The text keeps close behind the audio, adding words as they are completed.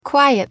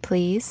Quiet,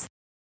 please.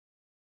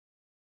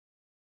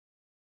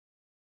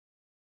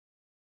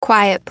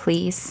 Quiet,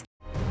 please.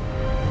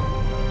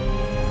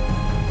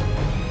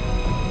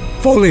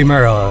 Foley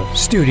Mera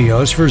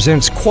Studios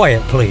presents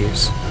Quiet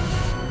Please,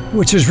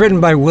 which is written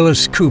by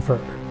Willis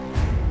Cooper,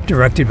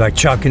 directed by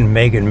Chuck and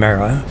Megan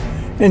Mera,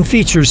 and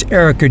features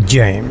Erica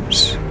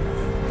James.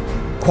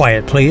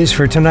 Quiet Please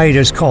for tonight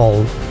is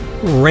called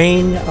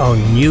Rain on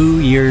New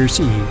Year's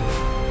Eve.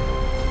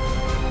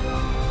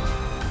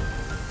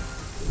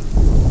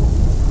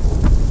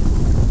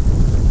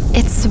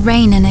 It's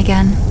raining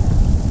again.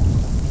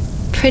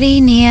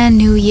 Pretty near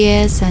New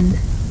Year's and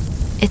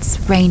it's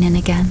raining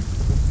again.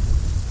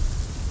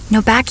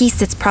 Back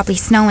east it's probably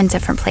snowing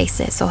different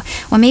places, or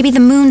maybe the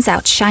moon's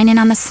out shining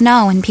on the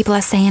snow and people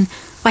are saying,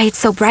 why, it's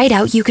so bright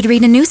out you could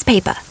read a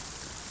newspaper.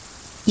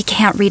 You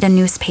can't read a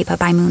newspaper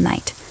by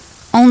moonlight.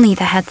 Only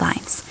the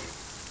headlines.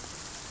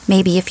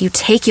 Maybe if you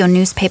take your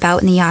newspaper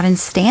out in the yard and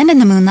stand in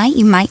the moonlight,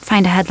 you might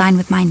find a headline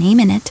with my name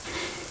in it.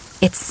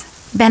 It's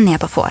been there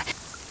before.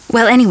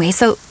 Well, anyway,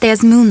 so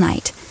there's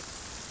moonlight.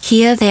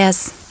 Here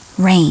there's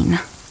rain.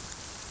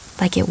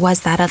 Like it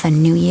was that other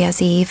New Year's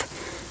Eve.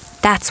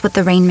 That's what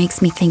the rain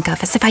makes me think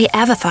of, as if I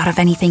ever thought of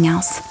anything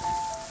else.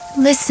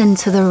 Listen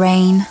to the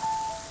rain.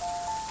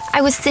 I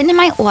was sitting in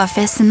my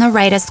office in the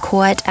writer's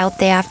court out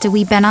there after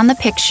we'd been on the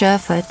picture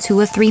for 2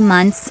 or 3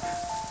 months.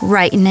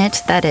 Writing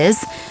it, that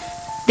is.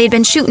 They'd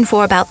been shooting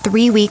for about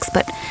 3 weeks,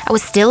 but I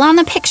was still on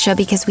the picture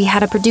because we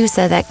had a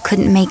producer that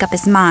couldn't make up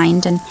his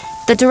mind, and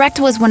the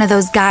director was one of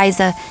those guys,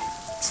 a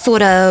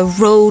sort of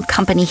road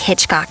company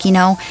Hitchcock, you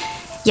know?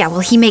 Yeah,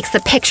 well, he makes the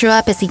picture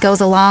up as he goes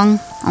along,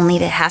 only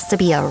there has to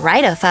be a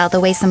writer filed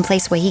away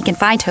someplace where he can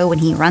find her when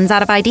he runs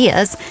out of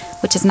ideas,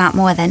 which is not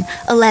more than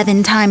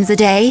 11 times a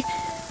day.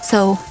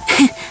 So,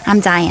 I'm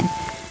dying.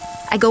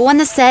 I go on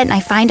the set and I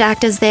find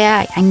actors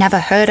there I never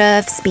heard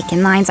of,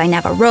 speaking lines I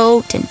never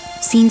wrote, and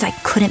scenes I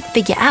couldn't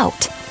figure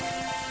out.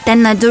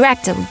 Then the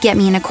director would get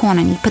me in a corner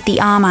and he'd put the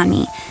arm on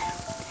me.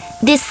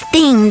 This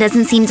thing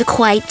doesn't seem to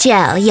quite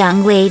gel,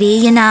 young lady,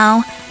 you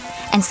know.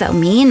 And so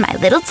me and my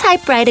little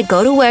typewriter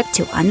go to work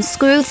to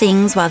unscrew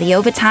things while the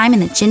overtime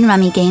and the gin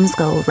rummy games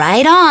go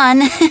right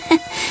on.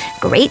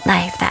 Great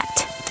life,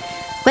 that.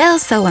 Well,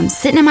 so I'm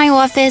sitting in my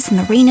office and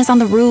the rain is on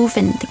the roof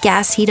and the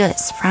gas heater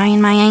is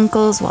frying my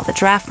ankles while the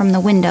draft from the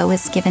window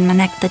is giving my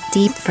neck the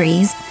deep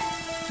freeze.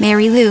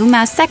 Mary Lou,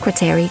 my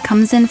secretary,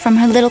 comes in from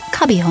her little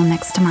cubbyhole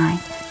next to mine.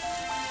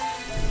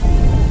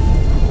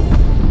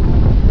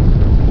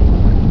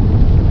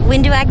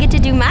 When do I get to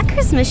do my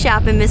Christmas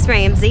shopping, Miss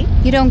Ramsey?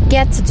 You don't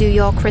get to do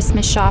your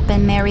Christmas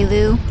shopping, Mary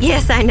Lou.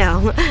 Yes, I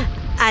know.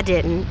 I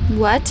didn't.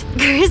 What?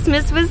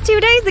 Christmas was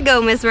 2 days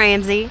ago, Miss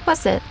Ramsey.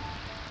 Was it?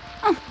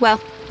 Oh, well,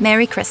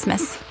 Merry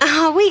Christmas.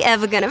 Are we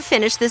ever gonna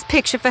finish this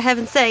picture, for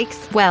heaven's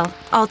sakes? Well,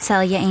 I'll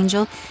tell you,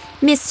 Angel.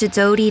 Mr.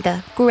 Doty,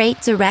 the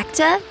great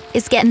director,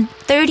 is getting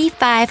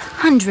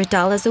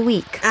 $3,500 a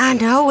week. I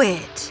know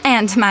it.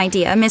 And, my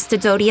dear,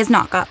 Mr. Doty has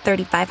not got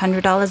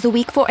 $3,500 a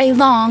week for a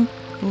long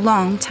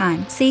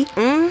time, see?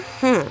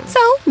 Mm-hmm. So,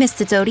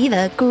 Mr. Doty,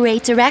 the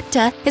great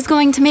director, is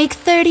going to make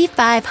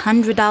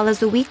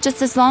 $3,500 a week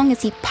just as long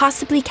as he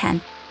possibly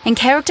can. And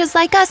characters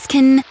like us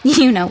can,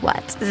 you know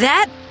what.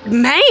 That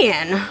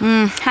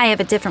man! I have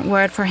a different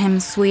word for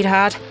him,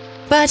 sweetheart.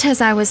 But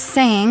as I was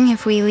saying,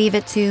 if we leave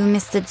it to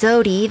Mr.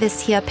 Doty,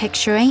 this here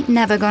picture ain't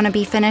never gonna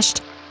be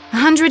finished.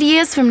 100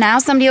 years from now,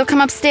 somebody will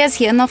come upstairs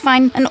here and they'll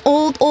find an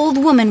old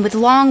woman with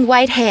long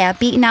white hair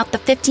beating out the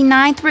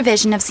 59th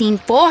revision of scene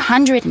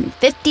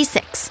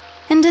 456.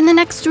 And in the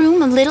next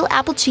room, a little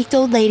apple-cheeked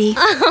old lady.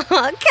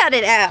 Oh, cut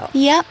it out.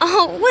 Yep.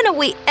 Oh, when are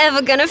we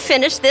ever gonna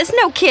finish this?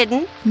 No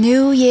kidding.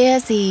 New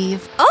Year's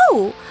Eve.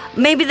 Oh,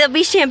 maybe there'll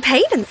be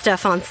champagne and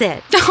stuff on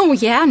set. Oh,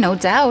 yeah, no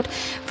doubt.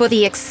 For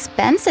the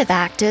expensive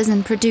actors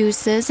and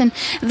producers and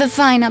the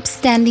fine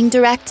upstanding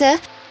director.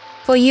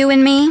 For you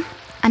and me,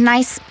 a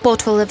nice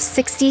bottle of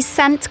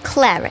 60-cent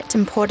claret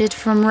imported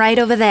from right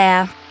over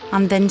there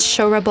on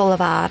Ventura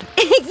Boulevard.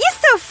 You're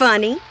so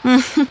funny.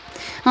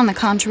 On the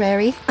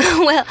contrary.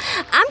 Well,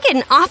 I'm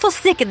getting awful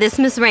sick of this,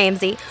 Miss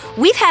Ramsey.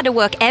 We've had to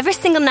work every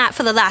single night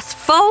for the last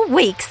 4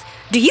 weeks.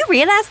 Do you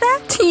realize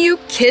that? You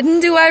kidding?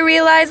 Do I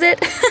realize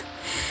it?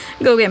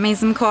 Go get me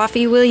some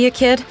coffee, will you,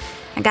 kid?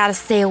 I gotta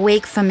stay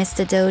awake for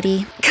Mr.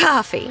 Doty.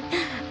 Coffee.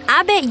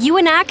 I bet you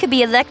and I could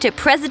be elected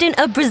president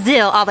of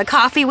Brazil, all the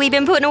coffee we've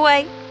been putting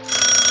away.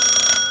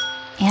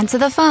 Answer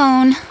the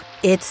phone.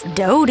 It's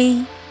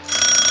Doty.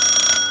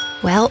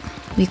 Well,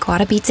 we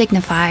gotta be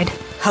dignified.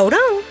 Hold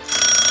on.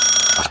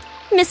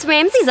 Miss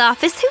Ramsey's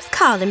office. Who's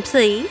calling,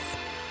 please?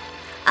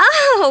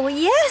 Oh,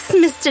 yes,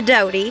 Mr.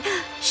 Doty.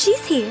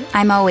 She's here.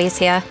 I'm always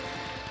here.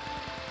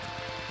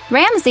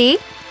 Ramsey?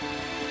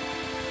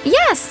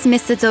 Yes,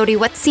 Mr. Doty,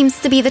 what seems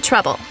to be the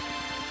trouble?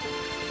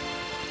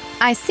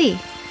 I see.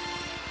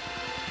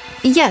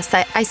 Yes,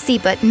 I see,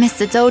 but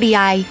Mr. Doty,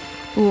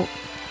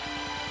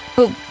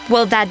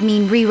 Well, that'd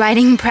mean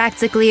rewriting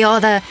practically all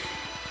the...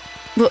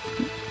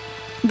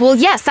 Well,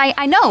 yes,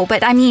 I know,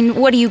 but I mean,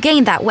 what do you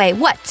gain that way?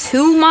 What,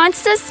 2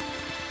 monsters?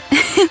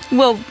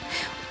 Well,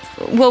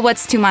 Well,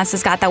 what's two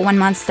monsters got that one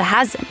monster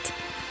hasn't?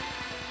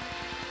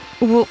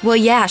 Well,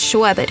 yeah,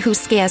 sure, but who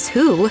scares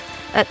who?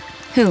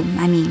 Whom,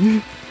 I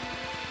mean.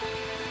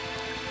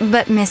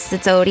 But,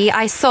 Mr. Doty,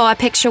 I saw a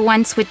picture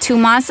once with two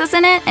monsters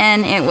in it,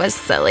 and it was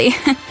silly.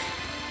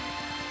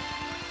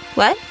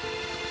 What?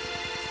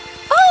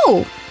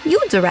 Oh, you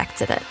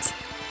directed it.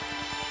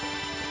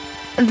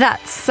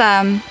 That's,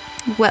 well,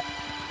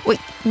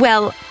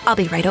 I'll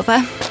be right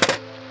over.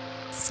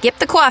 Skip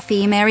the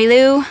coffee, Mary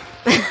Lou.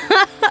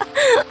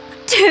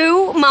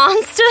 Two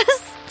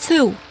monsters?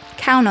 Two.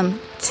 Count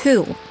 'em,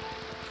 two.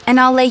 And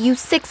I'll lay you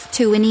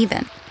 6-2 and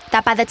even.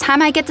 That by the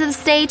time I get to the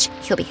stage,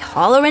 he'll be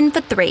hollering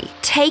for 3.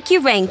 Take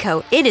your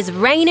raincoat. It is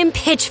raining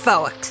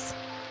pitchforks.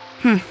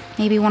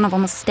 Maybe one of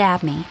them will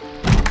stab me.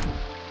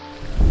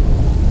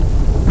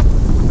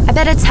 I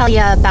better tell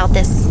you about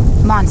this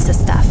monster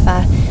stuff.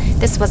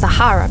 This was a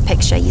horror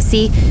picture, you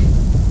see.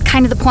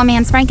 Kind of the poor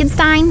man's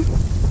Frankenstein.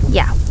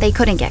 Yeah, they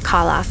couldn't get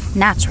Karloff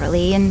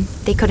naturally, and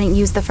they couldn't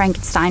use the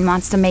Frankenstein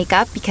monster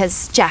makeup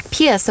because Jack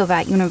Pierce over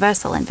at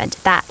Universal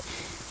invented that.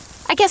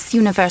 I guess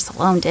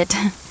Universal owned it.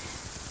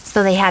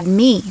 So they had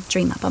me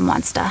dream up a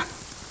monster.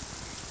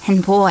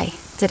 And boy,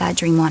 did I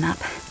dream one up.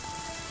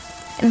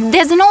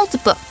 There's an old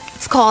book.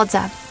 It's called,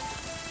 I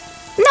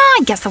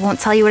guess I won't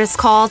tell you what it's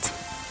called.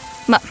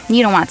 Well,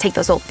 you don't want to take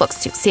those old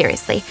books too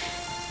seriously.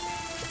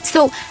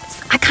 So,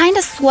 I kind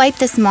of swiped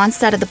this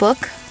monster out of the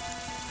book.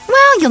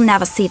 Well, you'll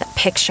never see the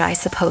picture, I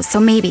suppose, so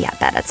maybe I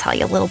better tell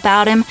you a little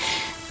about him.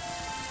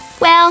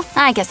 Well,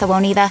 I guess I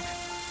won't either.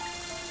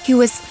 He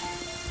was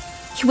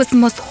the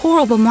most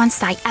horrible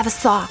monster I ever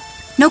saw.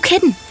 No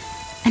kidding.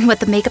 And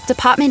what the makeup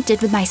department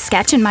did with my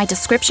sketch and my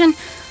description,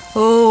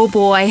 oh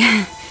boy.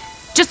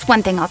 Just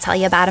one thing I'll tell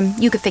you about him.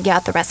 You could figure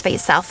out the rest for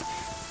yourself.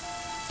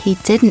 He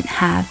didn't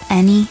have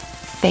any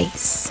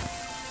face.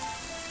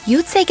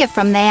 You take it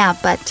from there,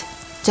 but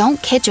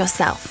don't kid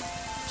yourself.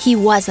 He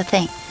was a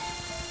thing.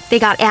 They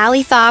got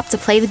Allie Thorpe to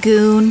play the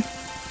goon.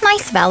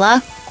 Nice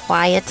fella.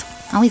 Quiet.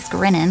 Always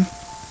grinning.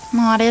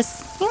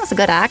 Modest. He was a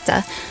good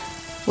actor.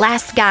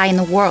 Last guy in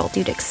the world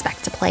you'd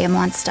expect to play a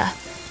monster.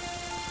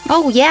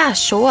 Oh, yeah,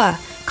 sure.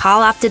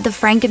 Karloff did the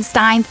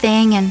Frankenstein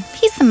thing, and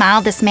he's the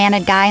mildest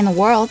mannered guy in the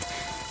world.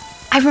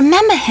 I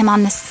remember him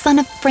on the Son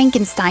of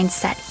Frankenstein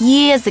set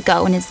years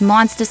ago in his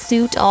monster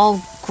suit,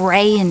 all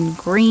gray and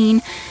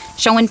green,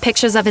 showing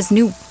pictures of his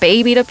new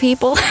baby to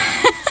people.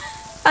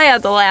 I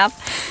had to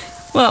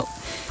laugh. Well,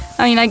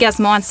 I guess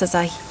monsters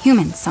are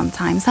humans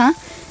sometimes, huh?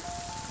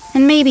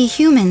 And maybe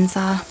humans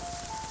are...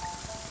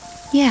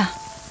 Yeah.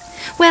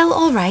 Well,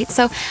 all right,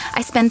 so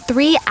I spent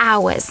 3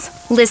 hours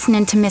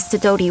listening to Mr.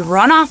 Doty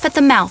run off at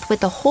the mouth with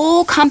the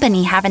whole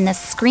company having the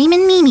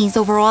screaming memes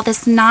over all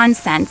this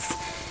nonsense.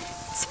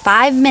 It's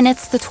 5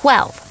 minutes to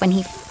 12 when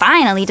he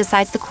finally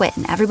decides to quit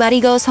and everybody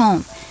goes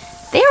home.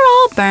 They're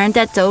all burned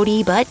at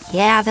Doty, but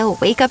yeah, they'll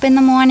wake up in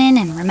the morning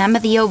and remember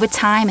the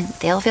overtime and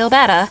they'll feel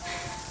better.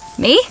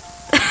 Me?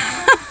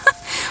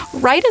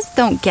 Writers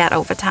don't get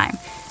overtime.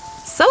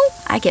 So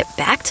I get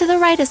back to the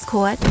writer's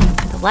court,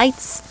 the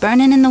lights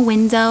burning in the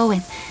window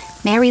and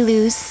Mary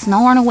Lou's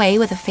snoring away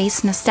with a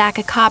face in a stack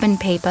of carbon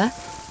paper.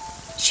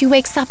 She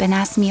wakes up and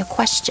asks me a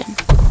question.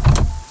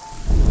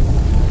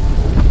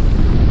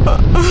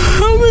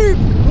 How many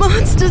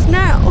monsters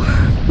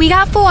now? We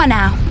got 4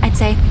 now, I'd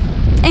say,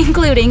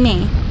 including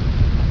me.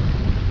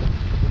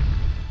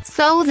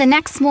 So the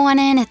next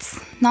morning, it's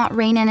not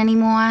raining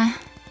anymore.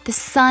 The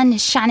sun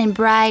is shining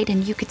bright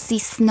and you could see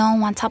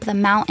snow on top of the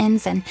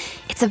mountains and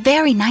it's a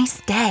very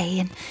nice day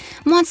and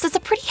monsters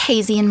are pretty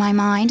hazy in my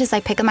mind as I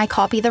pick up my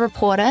copy of the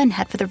Reporter and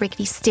head for the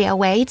rickety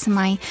stairway to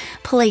my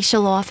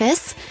palatial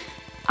office.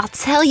 I'll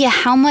tell you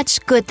how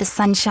much good the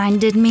sunshine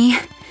did me.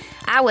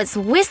 I was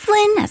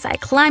whistling as I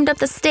climbed up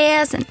the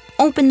stairs and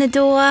opened the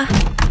door.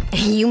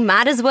 You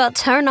might as well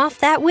turn off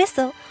that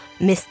whistle.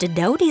 Mr.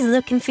 Doty's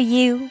looking for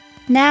you.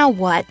 Now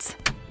what?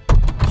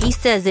 He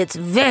says it's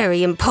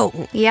very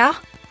important. Yeah?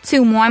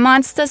 2 more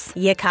monsters?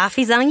 Your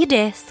coffee's on your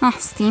desk. Oh,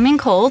 steaming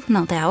cold,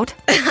 no doubt.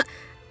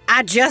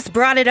 I just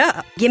brought it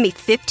up. Give me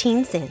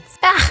 15 cents.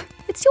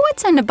 It's your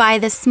turn to buy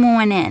this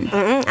morning.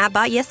 I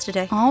bought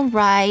yesterday. All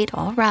right.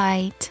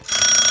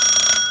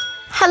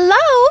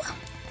 Hello?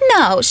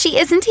 No, she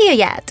isn't here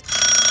yet.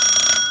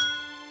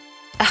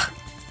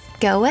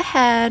 Go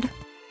ahead.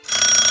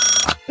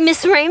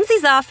 Miss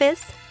Ramsey's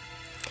office.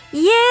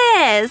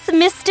 Yes,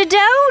 Mr.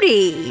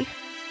 Doty.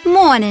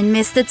 Morning,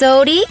 Mr.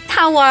 Doty.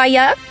 How are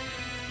ya?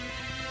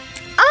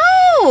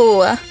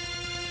 Oh!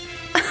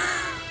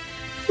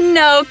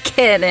 No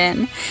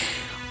kidding.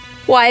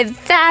 Why,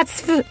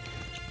 that's...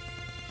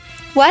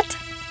 What?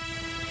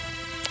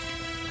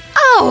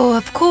 Oh,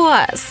 of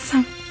course.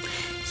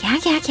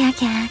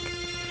 Yak.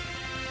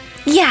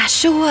 Yeah,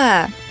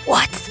 sure.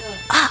 What's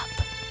up?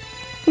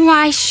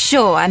 Why,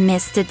 sure,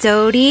 Mr.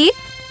 Doty.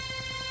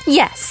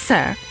 Yes,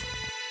 sir.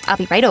 I'll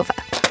be right over.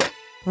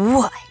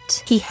 What?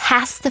 He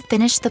has to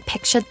finish the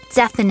picture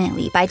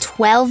definitely by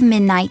 12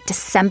 midnight,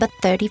 December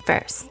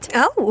 31st.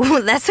 Oh,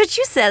 that's what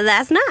you said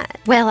last night.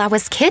 Well, I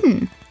was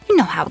kidding. You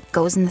know how it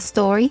goes in the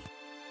story.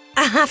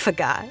 I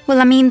forgot. Well,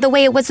 I mean, the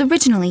way it was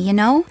originally, you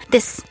know?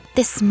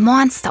 This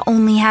monster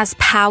only has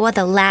power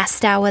the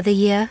last hour of the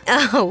year.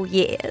 Oh,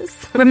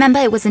 yes. Remember,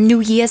 it was a New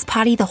Year's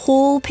party, the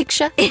whole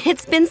picture?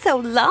 It's been so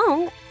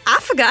long. I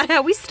forgot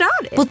how we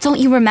started. Well, don't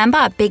you remember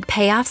our big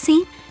payoff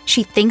scene?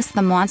 She thinks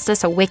the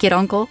monster's her wicked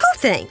uncle. Who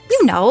thinks?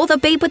 You know, the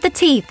babe with the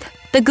teeth.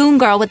 The goon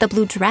girl with the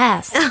blue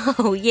dress.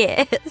 Oh,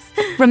 yes.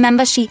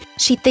 Remember, she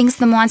thinks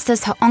the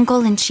monster's her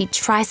uncle and she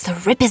tries to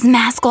rip his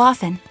mask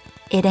off and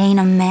it ain't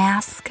a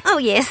mask. Oh,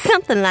 yes,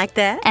 something like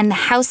that. And the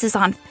house is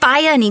on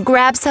fire and he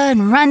grabs her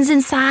and runs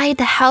inside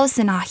the house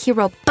and our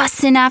hero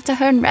busts in after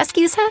her and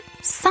rescues her.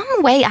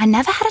 Some way I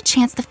never had a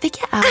chance to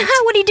figure out.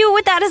 How would he do it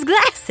without his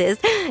glasses?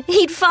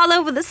 He'd fall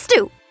over the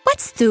stoop. What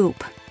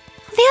stoop?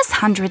 There's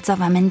hundreds of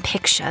them in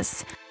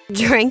pictures.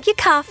 Drink your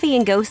coffee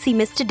and go see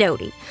Mr.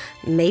 Doty.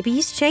 Maybe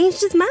he's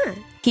changed his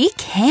mind. He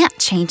can't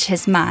change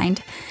his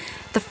mind.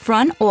 The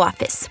front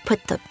office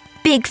put the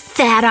big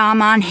fat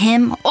arm on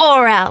him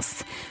or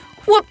else.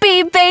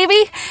 Whoopee,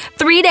 baby!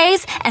 3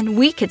 days and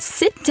we could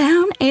sit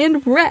down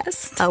and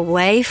rest.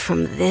 Away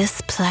from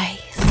this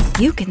place.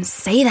 You can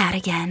say that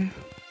again.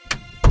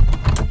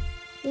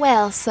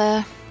 Well,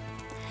 sir,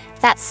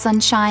 that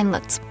sunshine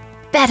looked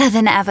better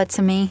than ever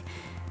to me.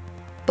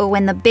 But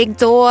when the big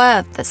door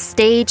of the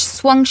stage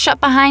swung shut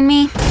behind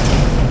me,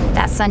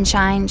 that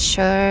sunshine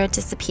sure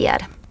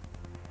disappeared.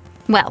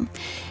 Well,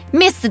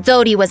 Mr.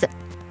 Doty was an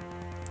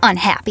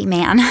unhappy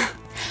man.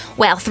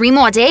 Well, 3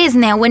 more days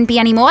and there wouldn't be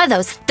any more of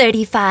those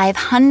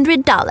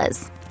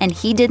 $3,500. And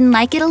he didn't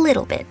like it a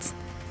little bit.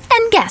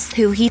 And guess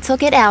who he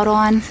took it out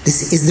on?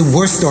 This is the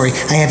worst story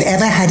I have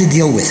ever had to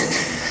deal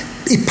with.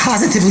 It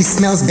positively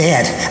smells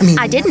bad.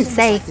 I didn't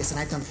say.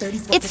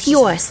 It's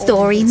your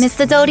story,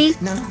 Mr. Doty.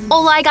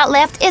 All I got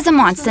left is a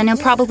monster and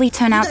it'll probably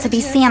turn out to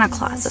be Santa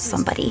Claus or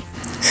somebody.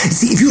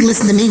 See, if you'd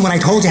listened to me when I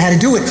told you how to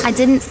do it... I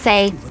didn't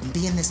say.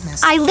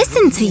 I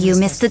listened to you,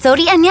 Mr.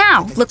 Doty, and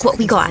now, look what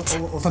we got.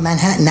 Over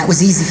Manhattan, that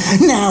was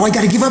easy. Now I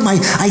gotta give up my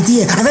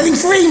idea of having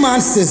 3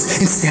 monsters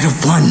instead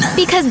of 1.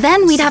 Because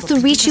then we'd have to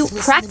reshoot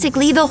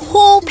practically the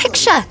whole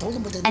picture.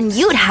 And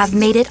you'd have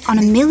made it on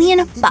 $1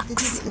 million.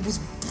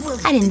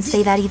 I didn't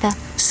say that either.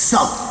 So,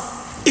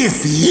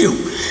 if you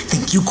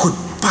think you could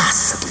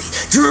possibly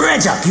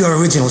dredge up your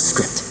original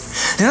script,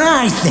 then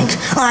I think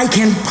I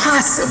can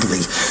possibly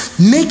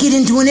make it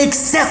into an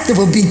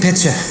acceptable B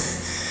picture.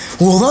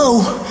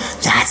 Although,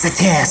 that's a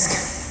task,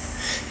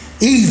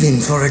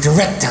 even for a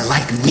director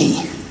like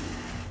me.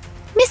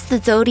 Mr.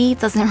 Doty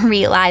doesn't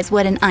realize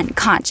what an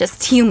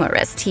unconscious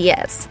humorist he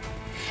is.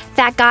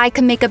 That guy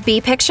could make a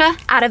B picture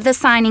out of the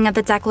signing of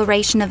the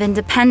Declaration of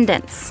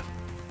Independence,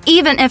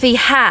 even if he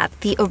had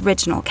the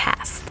original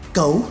cast.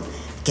 Go,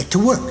 get to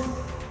work.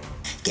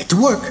 Get to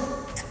work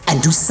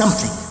and do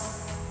something.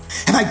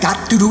 Have I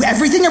got to do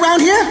everything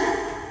around here?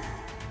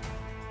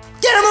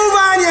 Get a move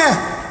on ya!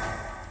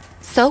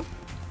 So,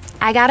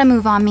 I got a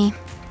move on me.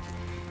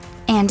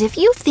 And if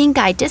you think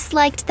I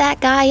disliked that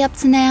guy up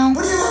to now...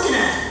 What are you looking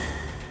at?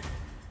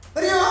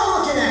 What are you all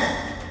looking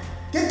at?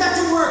 Get back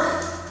to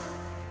work!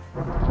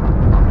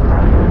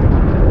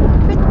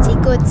 Pretty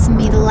good to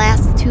me the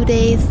last 2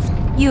 days.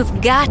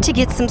 You've got to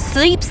get some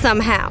sleep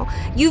somehow.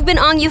 You've been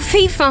on your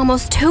feet for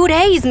almost 2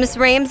 days, Miss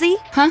Ramsey.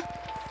 Huh?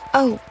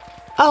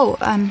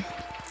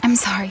 I'm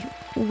sorry.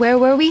 Where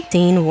were we?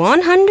 Scene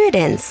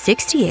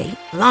 168,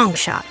 long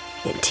shot,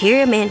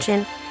 interior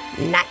mansion,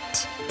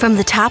 night. From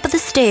the top of the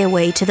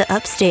stairway to the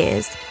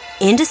upstairs,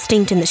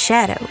 indistinct in the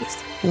shadows,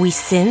 we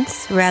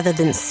sense, rather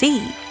than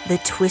see, the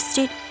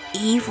twisted,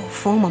 evil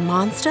form of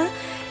monster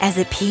as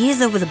it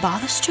peers over the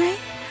balustrade.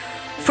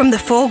 From the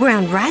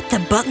foreground right, the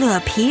butler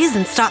appears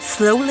and starts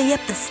slowly up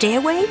the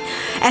stairway.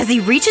 As he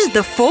reaches the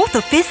 4th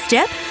or 5th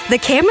step, the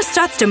camera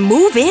starts to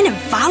move in and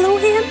follow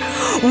him.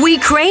 We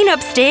crane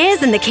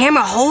upstairs and the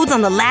camera holds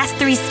on the last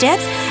 3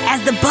 steps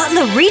as the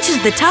butler reaches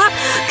the top.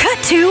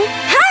 Cut to,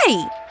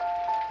 hey!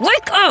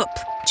 Wake up!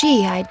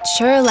 Gee, I'd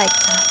sure like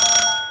to.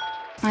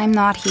 I'm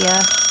not here.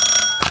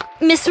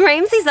 Miss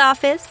Ramsey's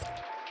office.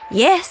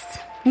 Yes,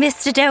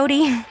 Mr.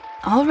 Doty.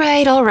 All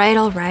right.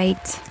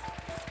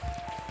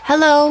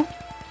 Hello?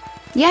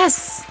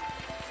 Yes,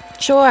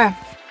 sure.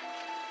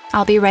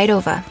 I'll be right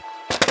over.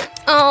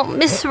 Oh,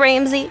 Miss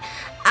Ramsey,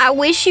 I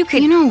wish you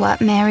could... You know what,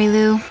 Mary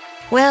Lou?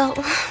 Well,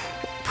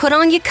 put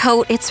on your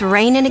coat. It's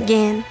raining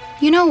again.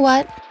 You know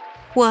what?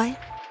 What?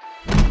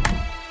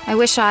 I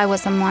wish I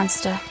was a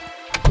monster.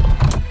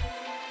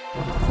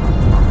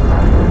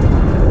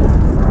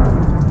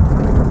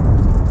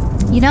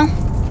 You know,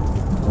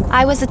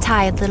 I was a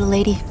tired little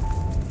lady.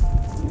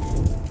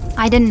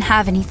 I didn't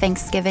have any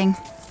Thanksgiving.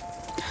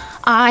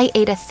 I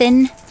ate a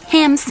thin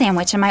ham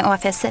sandwich in my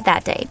office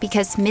that day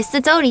because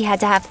Mr. Doty had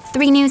to have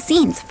 3 new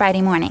scenes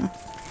Friday morning.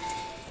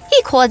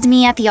 He called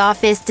me at the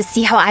office to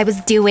see how I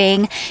was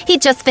doing.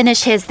 He'd just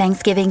finished his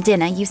Thanksgiving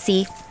dinner, you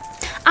see.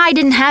 I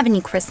didn't have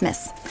any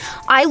Christmas.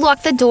 I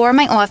locked the door of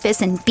my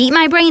office and beat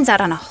my brains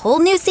out on a whole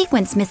new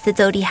sequence Mr.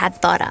 Doty had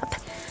thought up.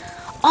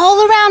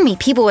 All around me,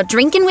 people were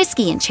drinking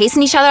whiskey and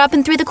chasing each other up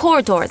and through the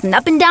corridors and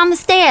up and down the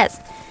stairs.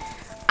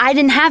 I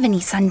didn't have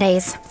any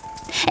Sundays.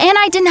 And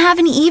I didn't have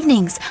any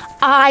evenings.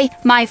 I,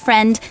 my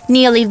friend,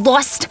 nearly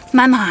lost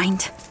my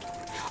mind.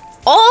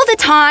 All the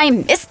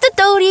time, Mr.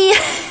 Doty.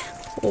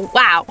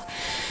 Wow.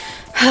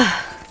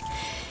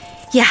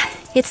 Yeah,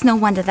 it's no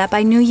wonder that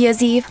by New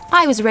Year's Eve,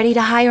 I was ready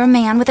to hire a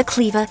man with a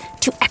cleaver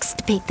to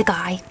extirpate the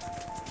guy.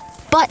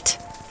 But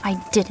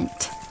I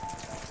didn't.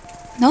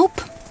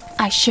 Nope,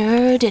 I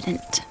sure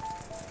didn't.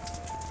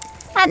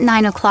 At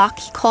 9 o'clock,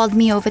 he called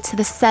me over to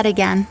the set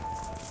again.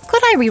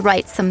 Could I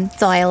rewrite some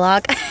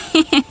dialogue?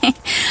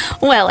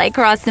 Well, I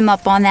crossed him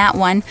up on that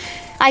one.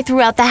 I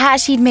threw out the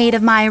hash he'd made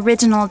of my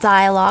original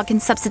dialogue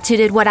and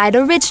substituted what I'd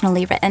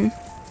originally written.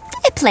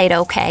 It played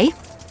okay,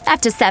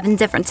 after 7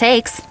 different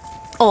takes,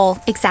 all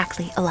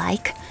exactly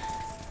alike.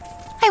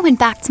 I went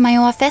back to my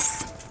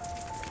office,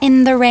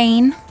 in the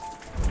rain.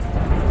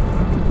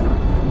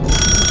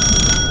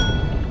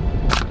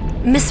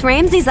 Miss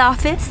Ramsey's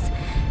office?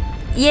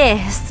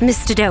 Yes,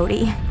 Mr.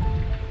 Doty.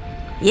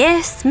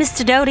 Yes,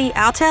 Mr. Doty,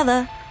 I'll tell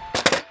her.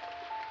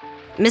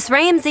 Miss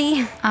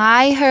Ramsey.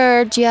 I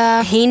heard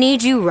ya. He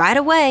needs you right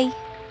away.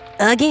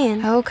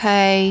 Again.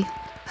 Okay.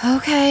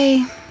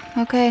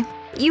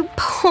 You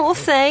poor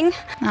thing.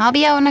 I'll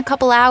be out in a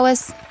couple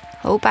hours.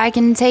 Hope I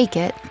can take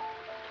it.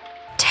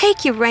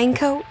 Take your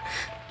raincoat.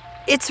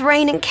 It's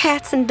raining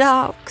cats and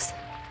dogs.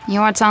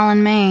 You're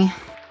telling me.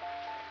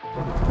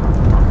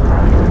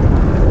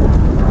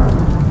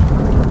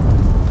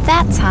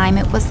 That time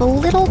it was a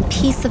little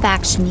piece of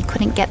action he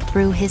couldn't get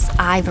through his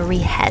ivory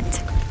head.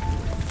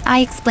 I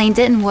explained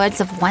it in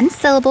words of 1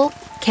 syllable,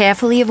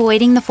 carefully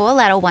avoiding the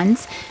 4-letter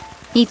ones.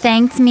 He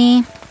thanked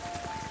me.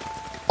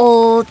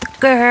 Old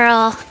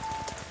girl.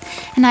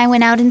 And I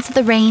went out into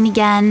the rain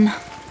again.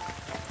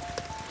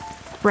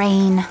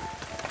 Rain.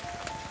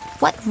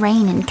 What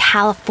rain in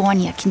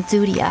California can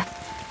do to ya?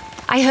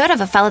 I heard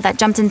of a fella that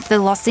jumped into the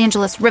Los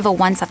Angeles River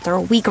once after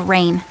a week of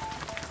rain.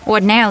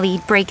 Ordinarily,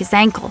 he'd break his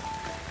ankle,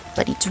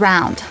 but he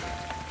drowned.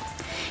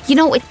 You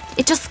know, it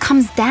just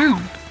comes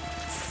down.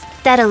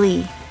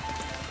 Steadily.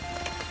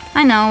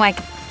 I know I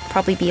could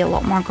probably be a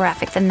lot more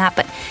graphic than that,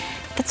 but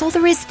that's all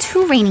there is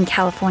to rain in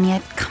California.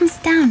 It comes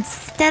down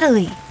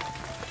steadily.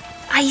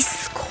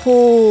 Ice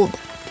cold.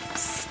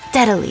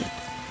 Steadily.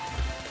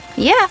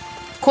 Yeah,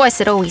 of course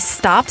it always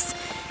stops.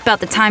 About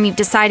the time you've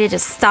decided to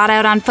start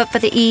out on foot for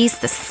the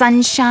east, the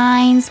sun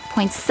shines,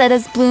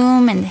 poinsettias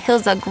bloom, and the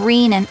hills are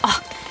green, and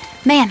oh,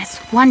 man, it's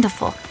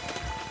wonderful.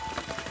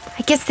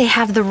 I guess they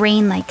have the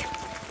rain like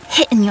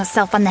hitting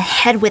yourself on the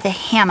head with a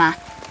hammer.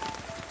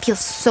 Feels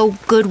so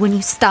good when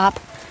you stop.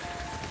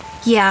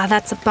 Yeah,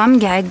 that's a bum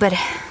gag, but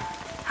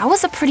I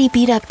was a pretty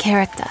beat-up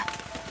character.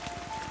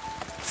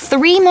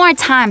 3 more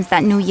times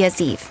that New Year's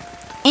Eve.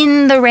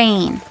 In the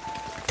rain.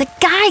 The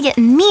guy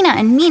getting meaner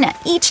and meaner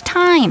each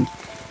time.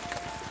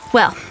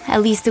 Well,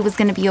 at least it was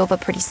going to be over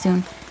pretty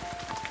soon.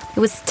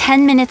 It was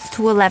 10 minutes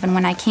to 11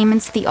 when I came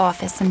into the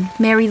office and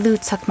Mary Lou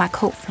took my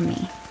coat from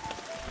me.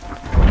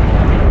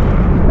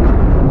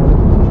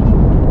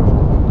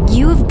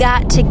 You've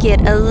got to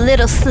get a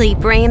little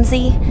sleep,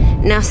 Ramsey.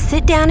 Now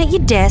sit down at your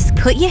desk,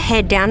 put your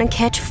head down, and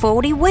catch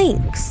 40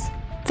 winks.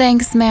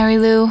 Thanks, Mary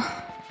Lou.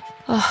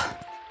 Ugh.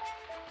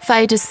 If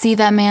I had to see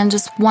that man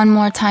just one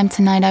more time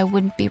tonight, I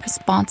wouldn't be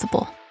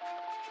responsible.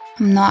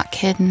 I'm not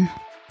kidding.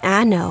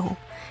 I know.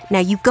 Now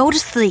you go to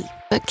sleep.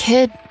 But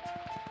kid,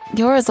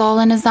 you're as all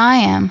in as I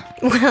am.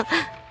 Well,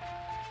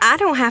 I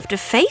don't have to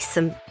face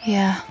him.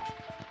 Yeah,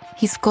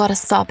 he's gotta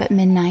stop at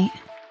midnight.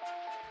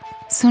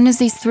 Soon as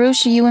he's through,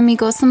 should you and me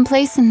go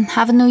someplace and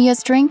have a New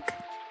Year's drink?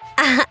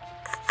 I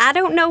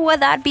don't know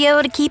whether I'd be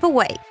able to keep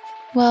awake.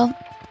 Well,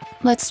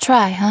 let's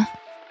try, huh?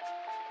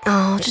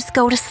 Oh, just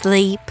go to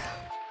sleep.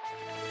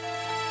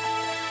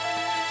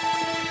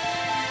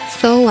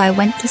 So I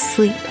went to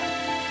sleep.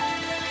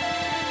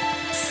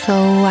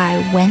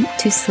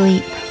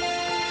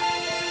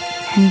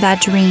 And I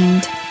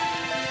dreamed.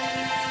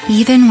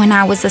 Even when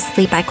I was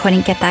asleep, I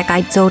couldn't get that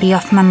guy Doty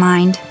off my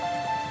mind.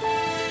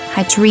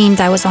 I dreamed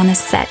I was on a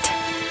set.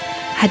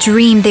 I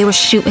dreamed they were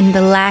shooting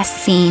the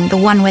last scene, the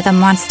one where the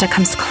monster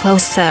comes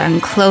closer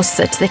and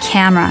closer to the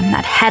camera, and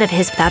that head of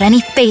his without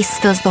any face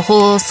fills the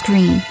whole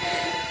screen.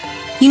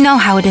 You know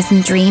how it is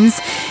in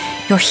dreams.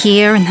 You're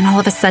here, and then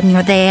all of a sudden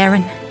you're there,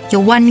 and you're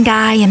one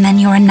guy, and then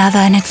you're another,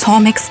 and it's all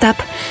mixed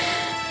up.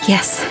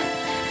 Yes,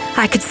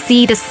 I could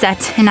see the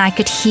set, and I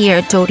could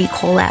hear Doty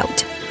call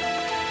out.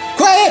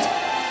 Quiet!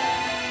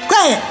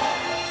 Quiet!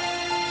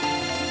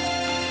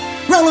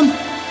 Roll him!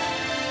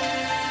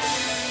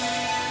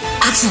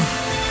 Action!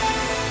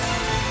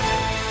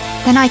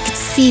 Then I could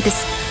see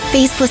this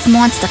faceless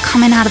monster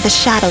coming out of the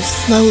shadows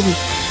slowly,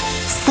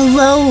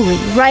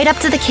 right up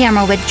to the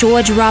camera where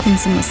George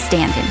Robinson was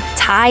standing,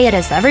 tired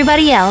as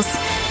everybody else.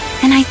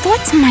 And I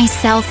thought to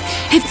myself,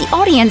 if the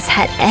audience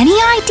had any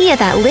idea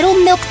that little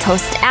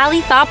milquetoast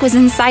Allie thought was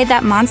inside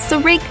that monster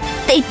rig,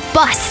 they'd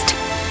bust.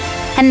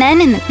 And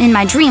then in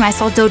my dream, I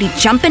saw Doty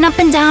jumping up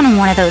and down in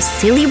one of those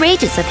silly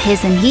rages of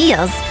his and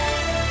heels.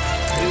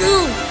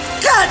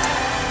 Cut!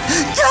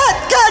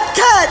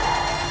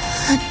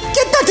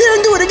 Get back there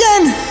and do it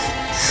again!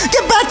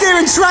 Get back there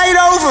and try it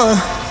over!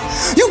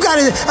 You got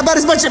about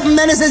as much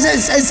menace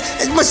as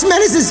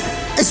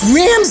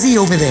Ramsey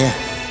over there.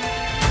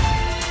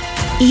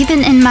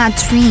 Even in my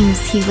dreams,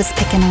 he was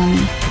picking on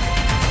me.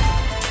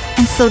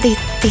 And so they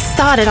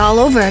started all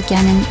over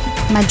again, and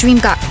my dream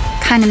got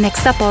kind of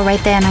mixed up all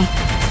right there, and I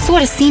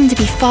sort of seemed to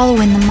be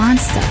following the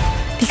monster,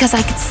 because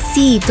I could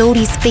see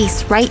Dodie's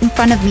face right in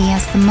front of me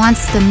as the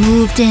monster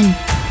moved in.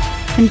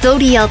 When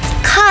Dodie yelled,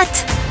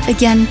 "Cut!"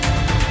 again,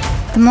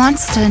 the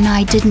monster and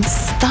I didn't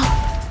stop.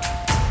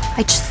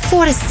 I just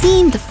sort of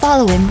seemed to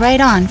follow him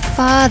right on,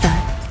 farther.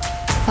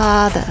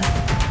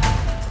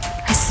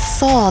 I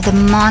saw the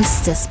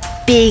monster's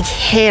big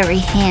hairy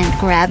hand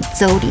grab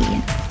Dodie,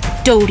 and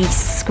Dodie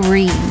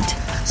screamed.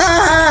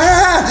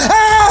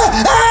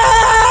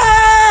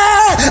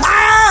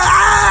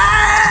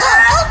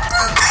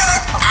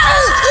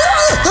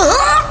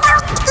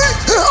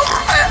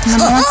 And the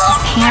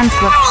monster's hands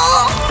were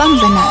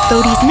fumbling at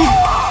Dodie's neck.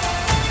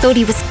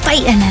 Dodie was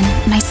fighting,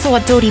 and I saw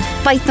Dodie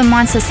bite the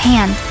monster's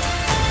hand.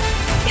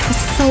 It was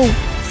so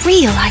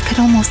real, I could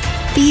almost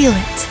feel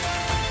it.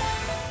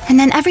 And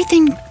then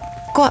everything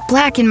got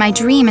black in my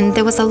dream, and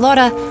there was a lot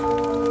of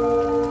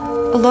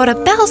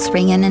bells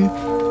ringing, and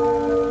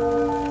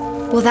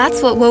well,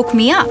 that's what woke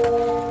me up.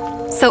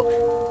 So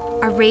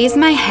I raised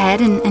my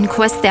head, and of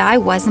course there I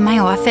was in my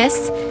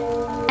office,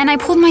 and I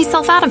pulled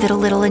myself out of it a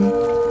little, and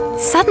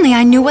suddenly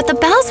I knew what the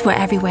bells were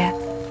everywhere.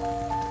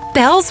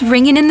 Bells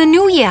ringing in the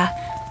new year.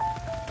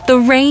 The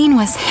rain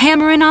was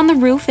hammering on the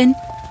roof, and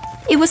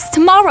it was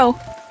tomorrow.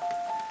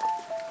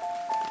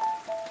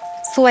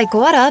 So I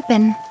got up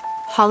and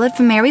hollered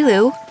for Mary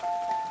Lou.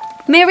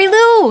 "Mary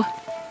Lou!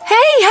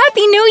 Hey,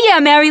 Happy New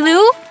Year, Mary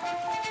Lou!"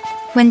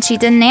 When she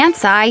didn't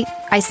answer, I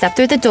stepped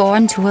through the door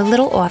into her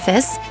little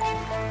office,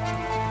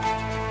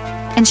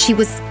 and she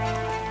was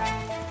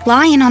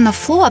lying on the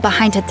floor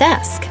behind her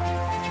desk.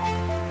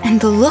 And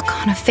the look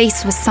on her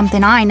face was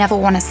something I never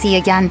want to see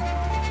again.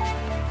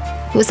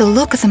 It was a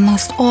look of the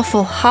most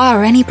awful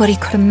horror anybody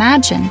could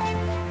imagine.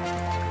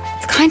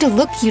 The kind of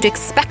look you'd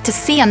expect to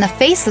see on the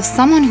face of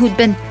someone who'd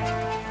been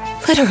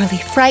literally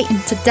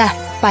frightened to death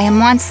by a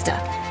monster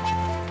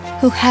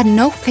who had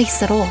no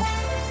face at all.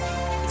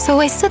 So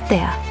I stood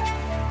there.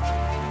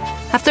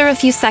 After a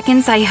few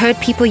seconds, I heard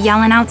people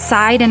yelling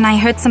outside, and I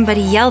heard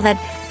somebody yell that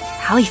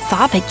Allie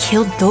Tharp had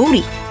killed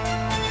Dodie.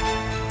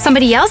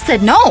 Somebody else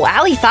said, no,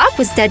 Allie Tharp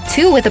was dead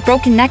too, with a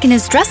broken neck in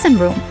his dressing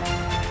room.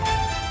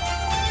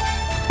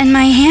 And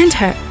my hand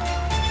hurt.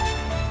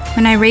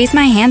 When I raised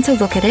my hand to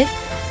look at it,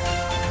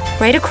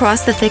 right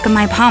across the thick of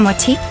my palm were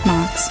teeth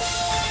marks.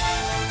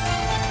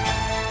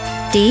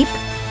 Deep,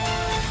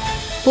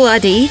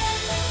 bloody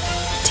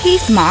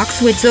teeth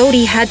marks where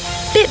Dodie had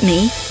bit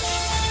me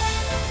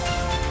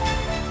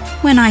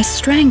when I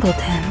strangled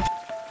him.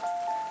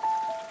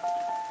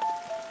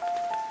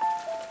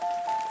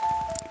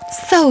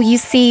 So, you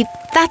see,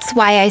 that's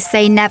why I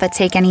say never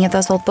take any of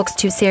those old books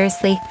too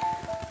seriously.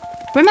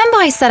 Remember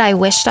I said I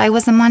wished I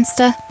was a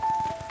monster?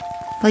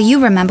 Well,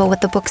 you remember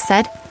what the book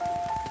said.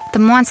 The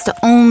monster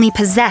only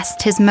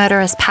possessed his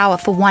murderous power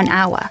for 1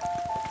 hour,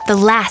 the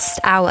last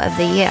hour of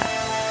the year.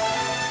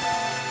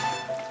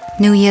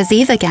 New Year's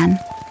Eve again.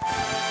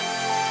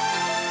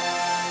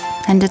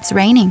 And it's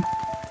raining.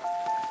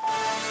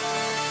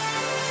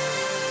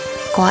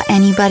 Got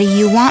anybody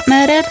you want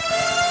murdered?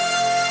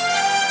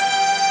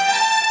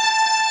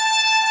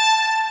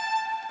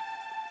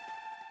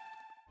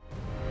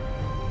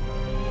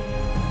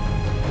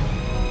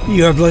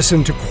 You have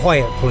listened to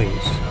Quiet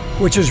Please,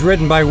 which is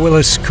written by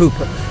Willis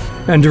Cooper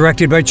and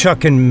directed by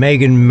Chuck and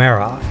Megan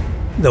Mara.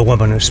 The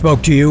woman who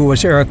spoke to you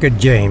was Erica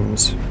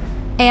James.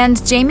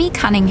 And Jamie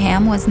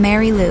Cunningham was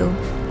Mary Lou.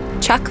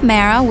 Chuck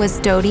Mara was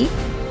Dodie.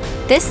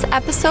 This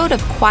episode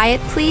of Quiet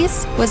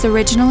Please was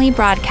originally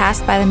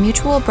broadcast by the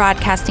Mutual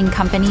Broadcasting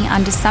Company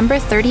on December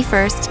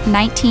 31st,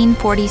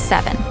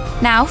 1947.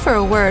 Now for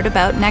a word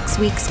about next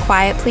week's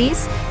Quiet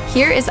Please,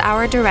 here is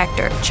our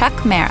director,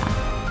 Chuck Mara.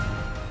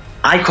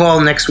 I call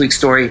next week's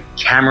story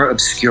Camera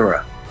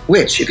Obscura,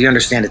 which, if you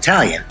understand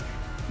Italian,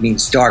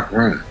 means dark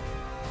room.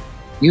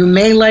 You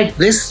may like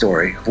this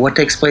story of what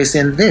takes place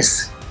in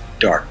this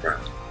dark room.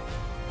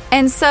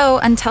 And so,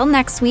 until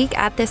next week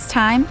at this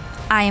time,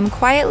 I am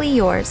quietly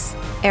yours,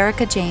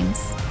 Erica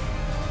James.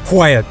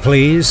 Quiet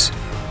Please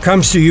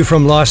comes to you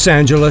from Los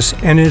Angeles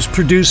and is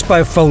produced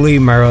by Foley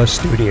Mara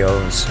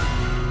Studios.